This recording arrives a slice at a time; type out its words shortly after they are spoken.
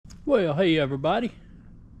Well, hey everybody,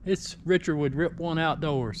 it's Richard with Rip One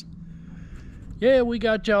Outdoors. Yeah, we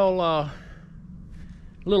got y'all a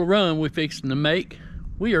little run we're fixing to make.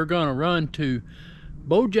 We are gonna run to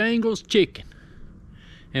Bojangles Chicken,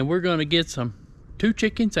 and we're gonna get two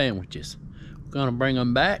chicken sandwiches. We're gonna bring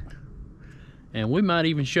them back, and we might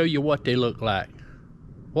even show you what they look like.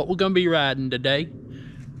 What we're gonna be riding today?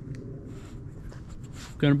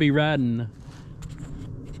 We're gonna be riding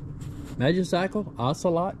Magicycle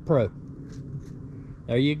Ocelot Pro.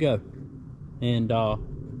 There you go. And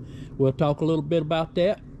we'll talk a little bit about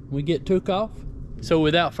that when we get took off. So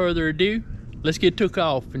without further ado, let's get took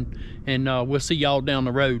off, and we'll see y'all down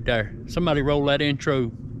the road there. Somebody roll that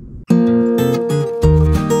intro.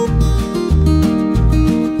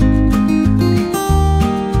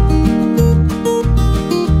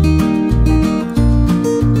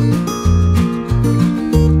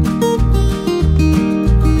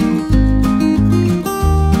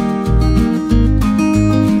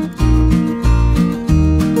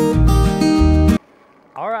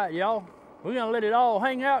 Y'all, we're gonna let it all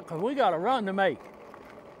hang out because we got a run to make.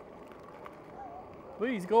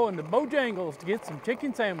 We's going to Bojangles to get some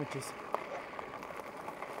chicken sandwiches.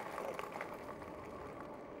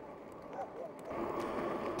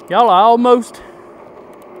 Y'all, I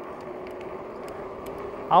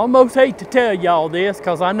almost hate to tell y'all this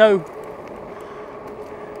because I know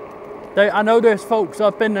there's folks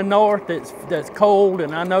up in the north that's cold,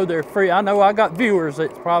 and I know they're free. I know I got viewers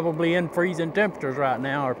that's probably in freezing temperatures right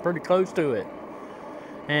now, or pretty close to it.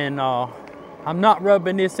 And I'm not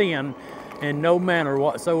rubbing this in no manner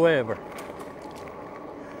whatsoever.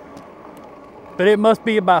 But it must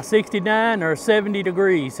be about 69 or 70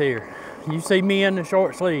 degrees here. You see me in the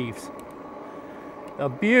short sleeves.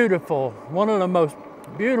 One of the most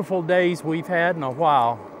beautiful days we've had in a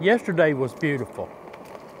while. Yesterday was beautiful.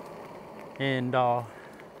 And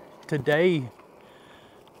today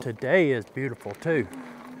is beautiful too.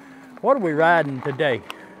 What are we riding today?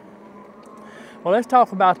 Well, let's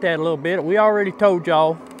talk about that a little bit. We already told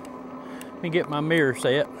y'all. Let me get my mirror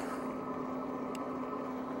set.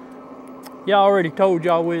 Yeah, I already told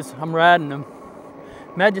y'all I'm riding them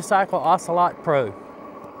Magicycle Ocelot Pro.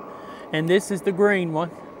 And this is the green one.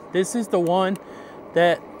 This is the one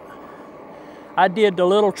that I did the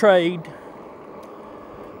little trade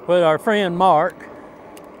with our friend Mark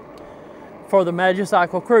for the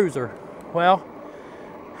Magicycle Cruiser. Well,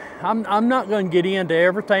 I'm not going to get into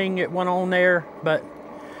everything that went on there, but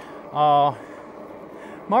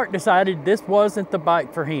Mark decided this wasn't the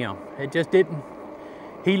bike for him. It just didn't.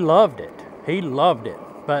 He loved it.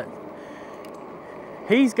 But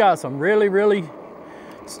he's got some really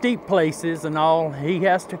steep places and all he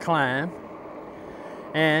has to climb,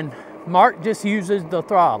 and Mark just uses the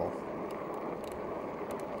throttle.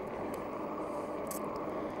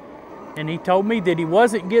 And he told me that he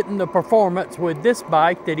wasn't getting the performance with this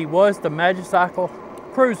bike that he was the Magicycle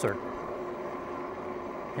Cruiser.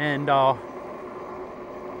 And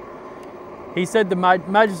he said the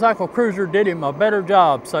Magicycle Cruiser did him a better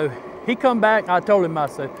job. So he come back, I told him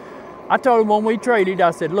when we traded,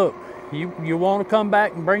 I said, look, you want to come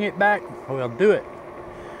back and bring it back? Well, do it.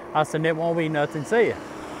 I said, it won't be nothing said.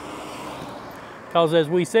 Because as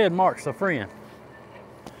we said, Mark's a friend.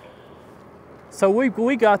 So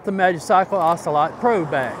we got the Magicycle Ocelot Pro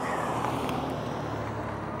back.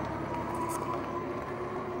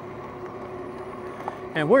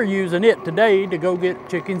 And we're using it today to go get a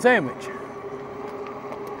chicken sandwich.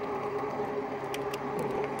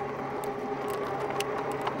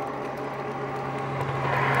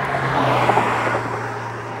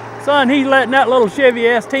 Son, he's letting that little Chevy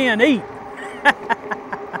S10 eat.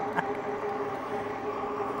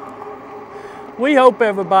 We hope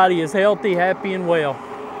everybody is healthy, happy, and well.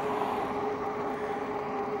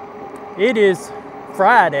 It is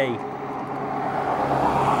Friday.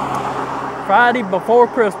 Friday before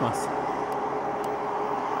Christmas.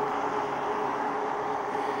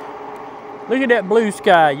 Look at that blue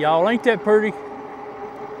sky, y'all. Ain't that pretty?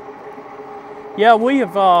 Yeah, we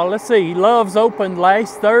have, let's see, Love's opened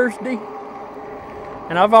last Thursday.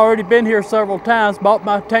 And I've already been here several times, bought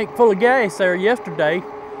my tank full of gas there yesterday,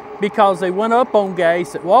 because they went up on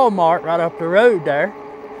gas at Walmart right up the road there.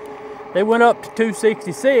 They went up to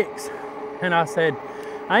 $2.66, and I said,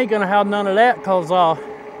 I ain't gonna have none of that because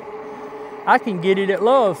I can get it at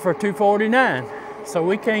Love's for $2.49. So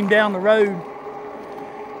we came down the road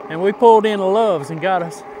and we pulled into Love's and got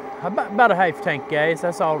us about a half tank gas.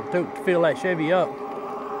 That's all it took to fill that Chevy up.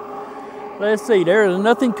 Let's see, there's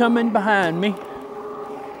nothing coming behind me.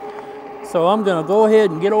 So I'm gonna go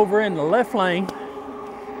ahead and get over in the left lane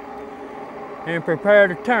and prepare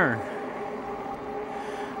to turn.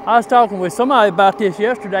 I was talking with somebody about this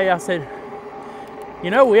yesterday. I said, you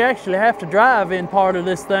know, we actually have to drive in part of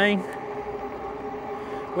this thing.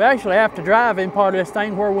 We actually have to drive in part of this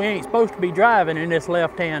thing where we ain't supposed to be driving in this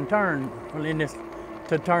left-hand turn, in this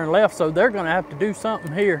to turn left. So they're going to have to do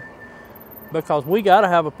something here because we got to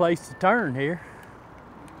have a place to turn here.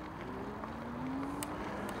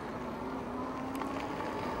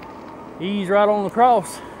 Ease right on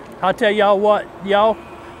across. I'll tell y'all what do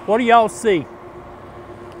y'all see?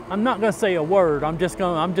 I'm not gonna say a word. I'm just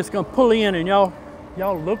gonna pull in and y'all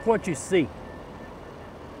look what you see.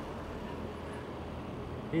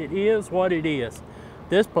 It is what it is.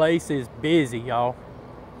 This place is busy, y'all.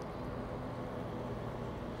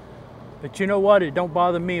 But you know what? It don't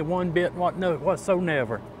bother me one bit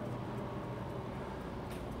whatsoever.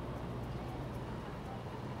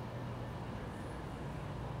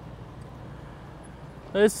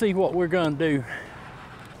 Let's see what we're gonna do.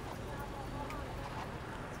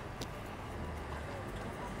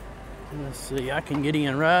 Let's see, I can get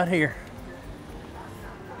in right here.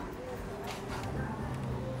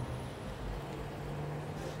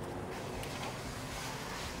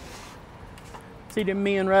 See them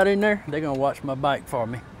men right in there? They're gonna watch my bike for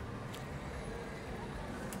me.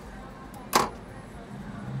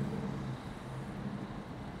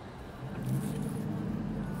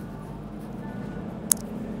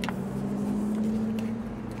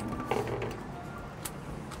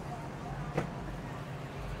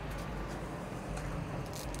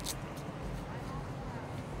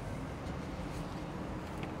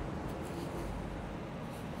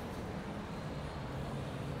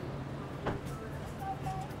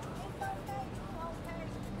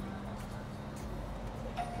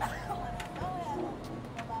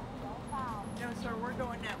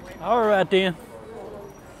 All right then.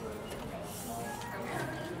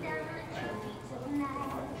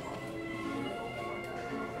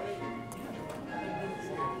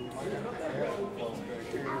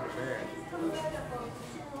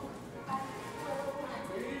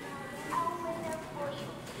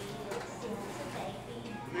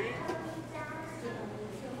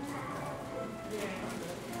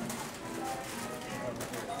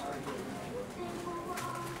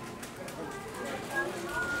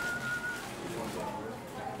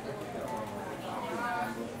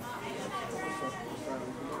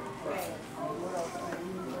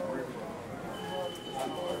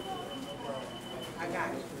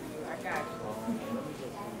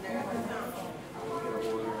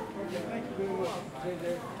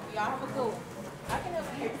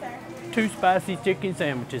 Two spicy chicken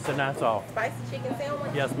sandwiches, and that's all. Spicy chicken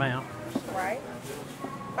sandwich? Yes, ma'am. Right.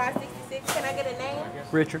 566. Can I get a name?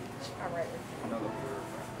 Richard. All right.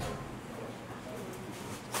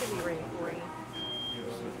 Should be ready for you.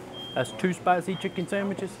 That's two spicy chicken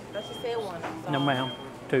sandwiches? Let's just say one. No, ma'am.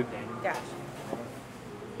 Two. Gotcha.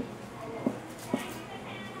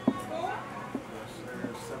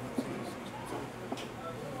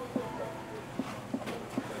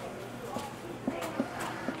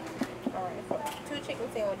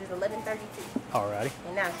 Sandwiches, $11.32. Alrighty.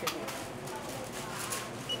 And now should be.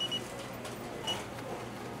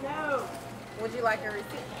 No. Would you like a receipt?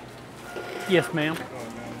 Yes, ma'am.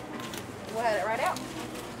 We'll have it right out.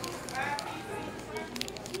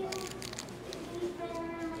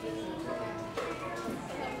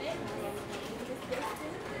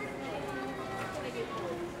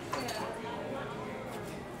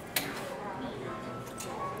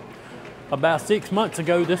 About 6 months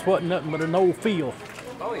ago, this wasn't nothing but an old field.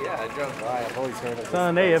 Oh yeah, I drove by. I've always heard of this.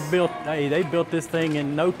 Son, they built this thing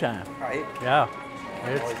in no time. Right? Yeah.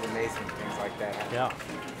 It's always amazing things like that happen. Yeah.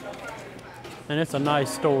 And it's a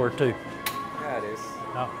nice store too. Yeah, it is.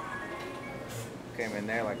 Yeah. Came in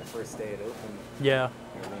there like the first day it opened. Yeah.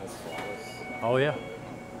 Everything was flawless. Oh yeah.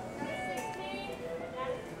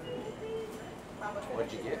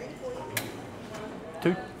 What'd you get?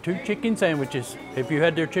 Two chicken sandwiches. If you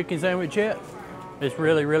had their chicken sandwich yet, it's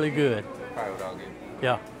really, really good. Probably what I'll get.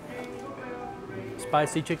 Yeah.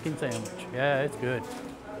 Spicy chicken sandwich. Yeah, it's good.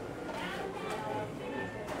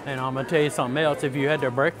 And I'm gonna tell you something else. If you had their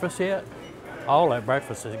breakfast yet, all that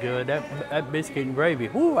breakfast is good. That biscuit and gravy,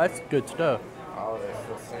 whoo, that's good stuff. Oh, that's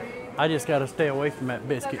so simple. I just gotta stay away from that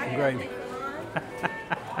biscuit and gravy.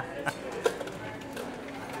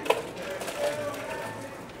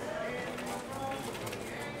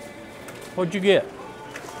 What'd you get?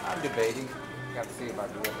 I'm debating. Got to see if I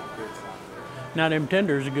can get the good stuff. Now them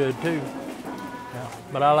tenders are good too. Yeah,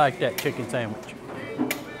 but I like that chicken sandwich.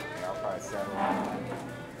 Yeah, I'll probably settle on.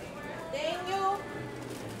 Thank you.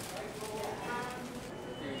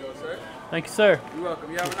 Here you go, sir. Thank you, sir. You're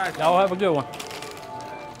welcome. You have a nice one. Y'all have a good one.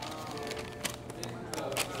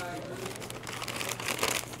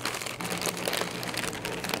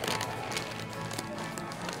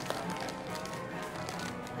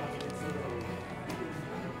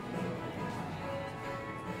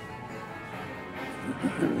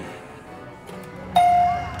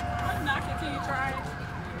 till you try it.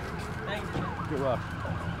 Thank you. You're welcome.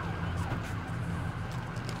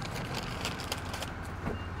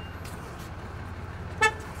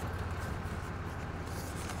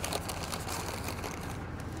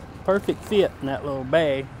 Perfect fit in that little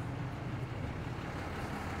bag.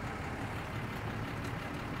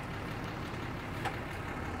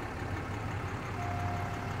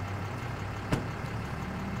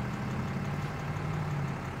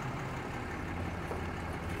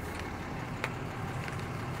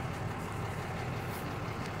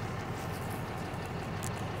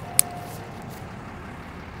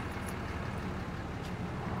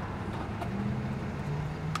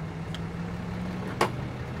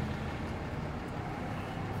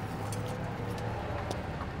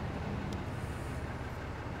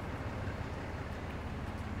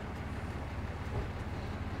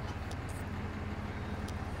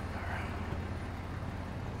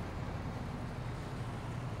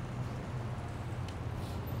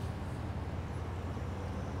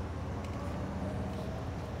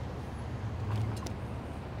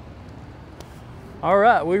 All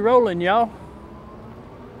right, we rolling, y'all.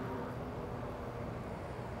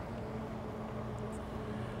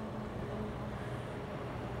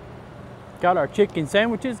 Got our chicken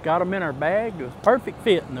sandwiches, got them in our bag. It was perfect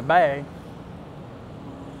fit in the bag.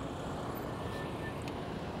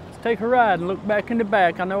 Let's take a ride and look back in the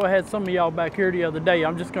back. I know I had some of y'all back here the other day.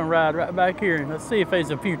 I'm just gonna ride right back here and let's see if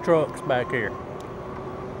there's a few trucks back here.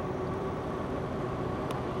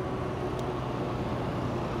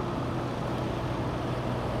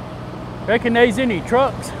 Reckon there's any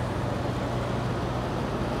trucks?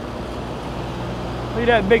 Look at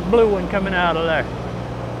that big blue one coming out of there.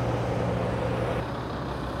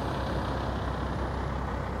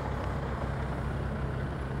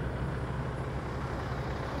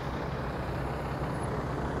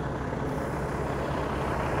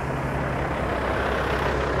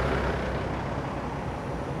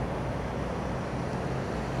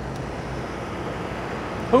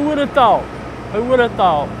 Who would have thought? Who would have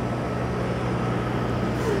thought?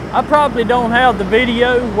 I probably don't have the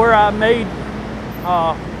video where I made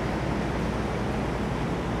I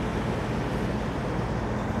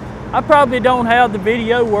probably don't have the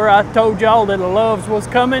video where I told y'all that the Loves was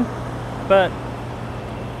coming, but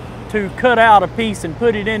to cut out a piece and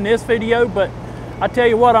put it in this video. But I tell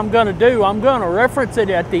you what I'm gonna do, I'm gonna reference it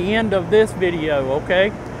at the end of this video,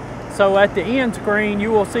 okay? So at the end screen,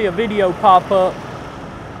 you will see a video pop up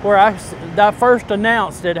where I first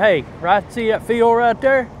announced that, hey, right, see that field right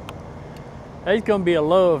there? There's gonna be a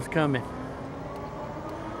Loves coming.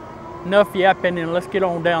 Enough yapping and let's get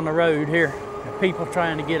on down the road here. People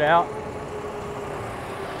trying to get out.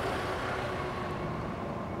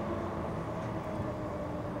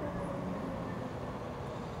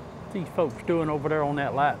 What's these folks doing over there on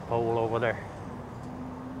that light pole over there?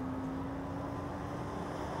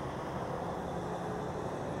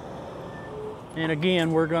 And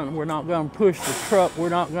again, we're not gonna push the truck. We're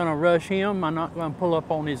not gonna rush him. I'm not gonna pull up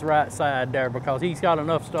on his right side there because he's got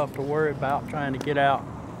enough stuff to worry about trying to get out.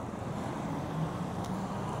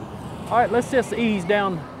 All right, let's just ease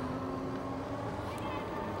down.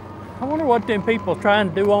 I wonder what them people trying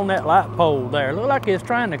to do on that light pole there. Look like it's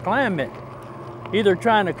trying to climb it. Either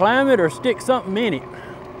trying to climb it or stick something in it.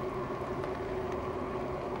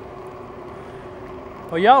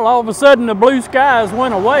 Well, y'all, all of a sudden the blue skies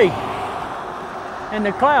went away and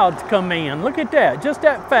the clouds come in. Look at that, just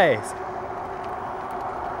that fast.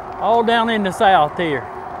 All down in the south here.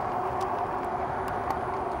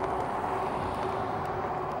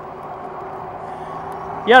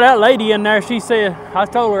 Yeah, that lady in there, she said, I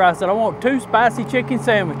told her, I said, I want 2 spicy chicken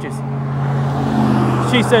sandwiches.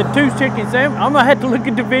 She said, 2 chicken sandwiches? I'm gonna have to look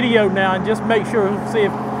at the video now and just make sure, see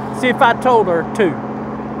if I told her 2.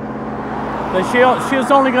 But she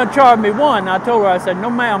was only gonna charge me 1. I told her, I said,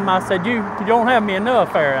 no ma'am, I said, you don't have me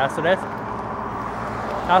enough there. I said, I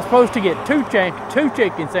was supposed to get 2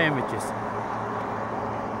 chicken sandwiches.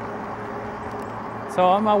 So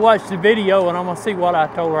I'm gonna watch the video and I'm gonna see what I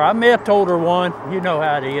told her. I may have told her 1, you know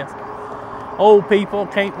how it is. Old people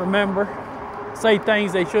can't remember, say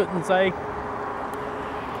things they shouldn't say.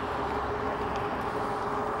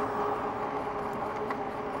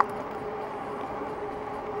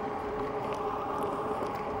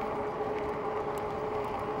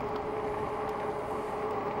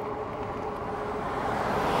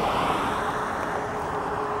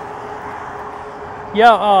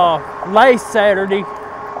 Yeah, last Saturday,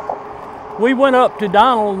 we went up to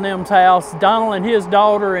Donald and them's house, Donald and his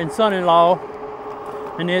daughter and son-in-law,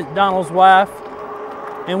 and Donald's wife,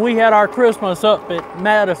 and we had our Christmas up at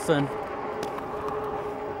Madison,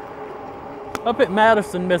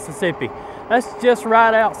 Mississippi. That's just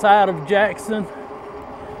right outside of Jackson,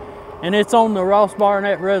 and it's on the Ross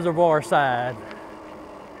Barnett Reservoir side.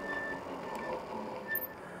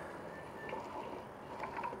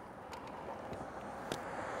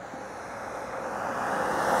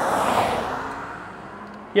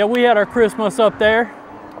 Yeah, we had our Christmas up there.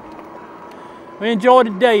 We enjoyed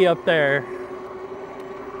the day up there.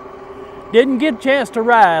 Didn't get a chance to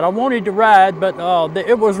ride. I wanted to ride, but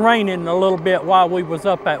it was raining a little bit while we was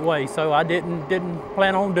up that way, so I didn't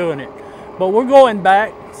plan on doing it. But we're going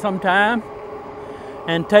back sometime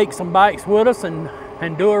and take some bikes with us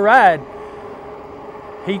and do a ride.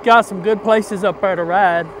 He got some good places up there to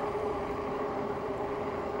ride.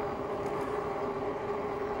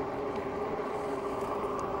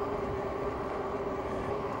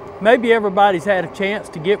 Maybe everybody's had a chance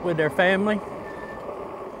to get with their family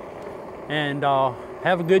and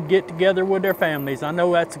have a good get together with their families. I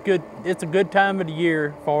know it's a good time of the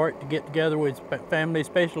year for it to get together with family,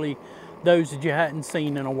 especially those that you hadn't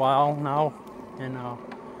seen in a while now. And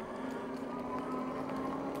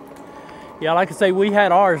yeah, like I say, we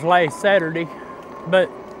had ours last Saturday, but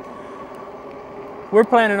we're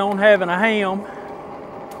planning on having a ham.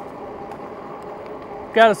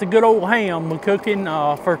 Got us a good old ham we're cooking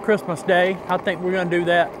for Christmas Day. I think we're gonna do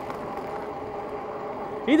that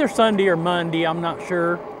either Sunday or Monday, I'm not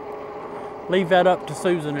sure. Leave that up to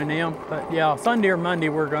Susan and them. But yeah, Sunday or Monday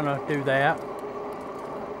we're gonna do that.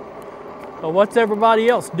 But what's everybody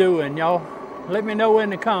else doing, y'all? Let me know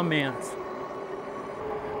in the comments.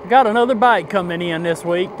 Got another bike coming in this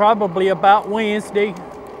week, probably about Wednesday.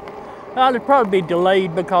 It'll probably be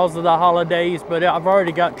delayed because of the holidays, but I've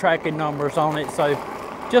already got tracking numbers on it, so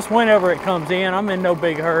just whenever it comes in, I'm in no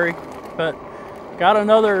big hurry. But got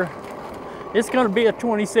another, it's gonna be a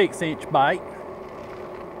 26-inch bike.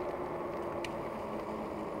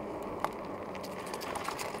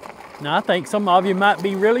 Now I think some of you might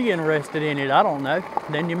be really interested in it, I don't know.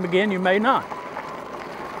 Then you may not.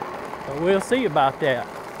 But we'll see about that.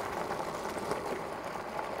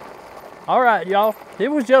 All right, y'all, it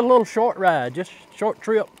was just a little short ride, just a short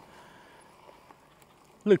trip.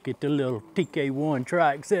 Look at the little TK1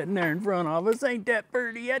 trike sitting there in front of us. Ain't that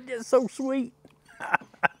pretty? That's just so sweet.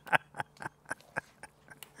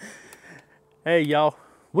 Hey, y'all,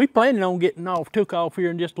 we planning on getting took off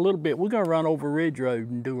here in just a little bit. We're gonna run over Ridge Road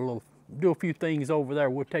and do a few things over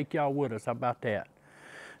there. We'll take y'all with us. How about that?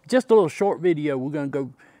 Just a little short video. We're gonna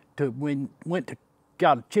go to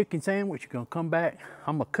got a chicken sandwich. You're gonna come back.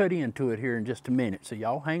 I'm gonna cut into it here in just a minute, so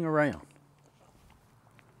y'all hang around.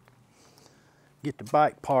 Get the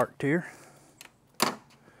bike parked here.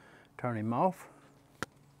 Turn him off.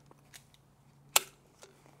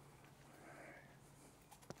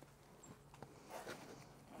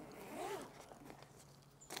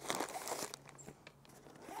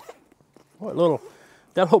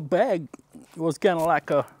 That little bag was kind of like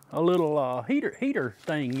a little heater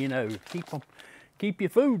thing, you know, keep your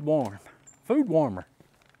food warm, food warmer.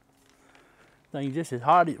 Thing just as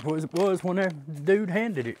hot as it was when that dude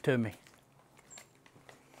handed it to me.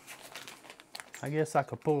 I guess I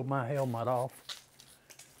could pull my helmet off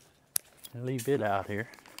and leave it out here.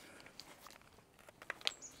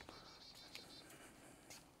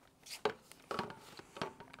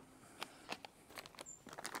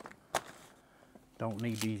 Don't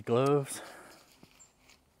need these gloves.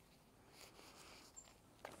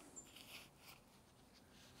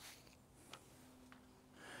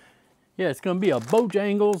 Yeah, it's gonna be a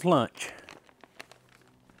Bojangles lunch.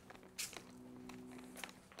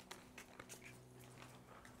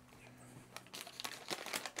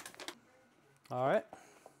 All right,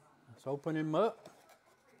 let's open him up.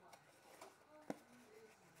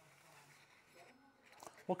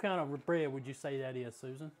 What kind of bread would you say that is,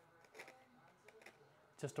 Susan?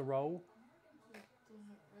 Just a roll?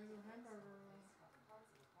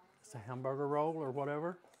 It's a hamburger roll or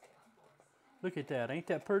whatever. Look at that, ain't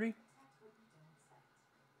that pretty?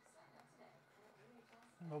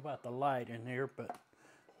 I don't know about the light in here, but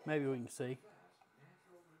maybe we can see.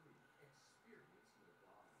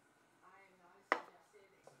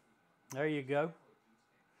 There you go.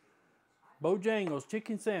 Bojangles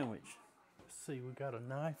chicken sandwich. Let's see, we got a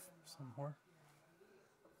knife somewhere.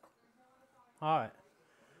 All right.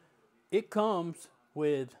 It comes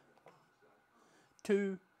with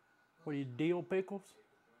two, dill pickles?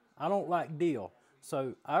 I don't like dill,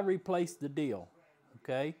 so I replaced the dill,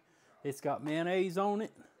 okay? It's got mayonnaise on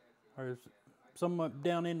it, or some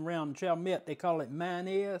down in around Chalmette, they call it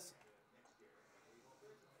mayonnaise.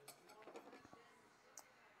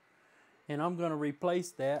 And I'm gonna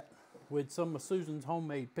replace that with some of Susan's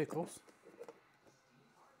homemade pickles.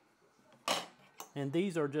 And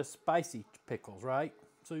these are just spicy pickles, right,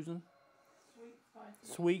 Susan? Sweet,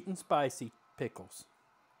 spicy. Sweet and spicy pickles.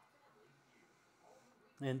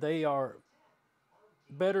 And they are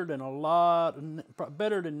better than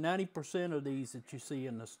better than 90% of these that you see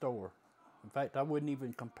in the store. In fact, I wouldn't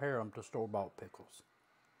even compare them to store-bought pickles.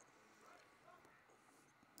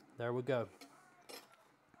 There we go.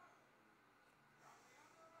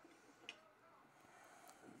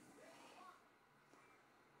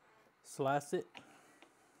 Slice it.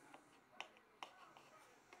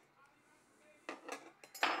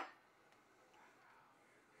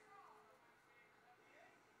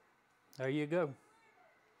 There you go.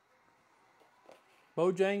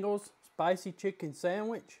 Bojangles spicy chicken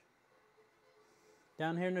sandwich.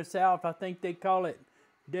 Down here in the South, I think they call it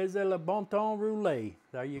des le bon temps roulé.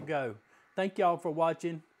 There you go. Thank y'all for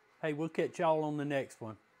watching. Hey, we'll catch y'all on the next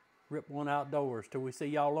one. Rip One Outdoors. Till we see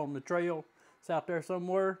y'all on the trail. It's out there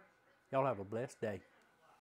somewhere. Y'all have a blessed day.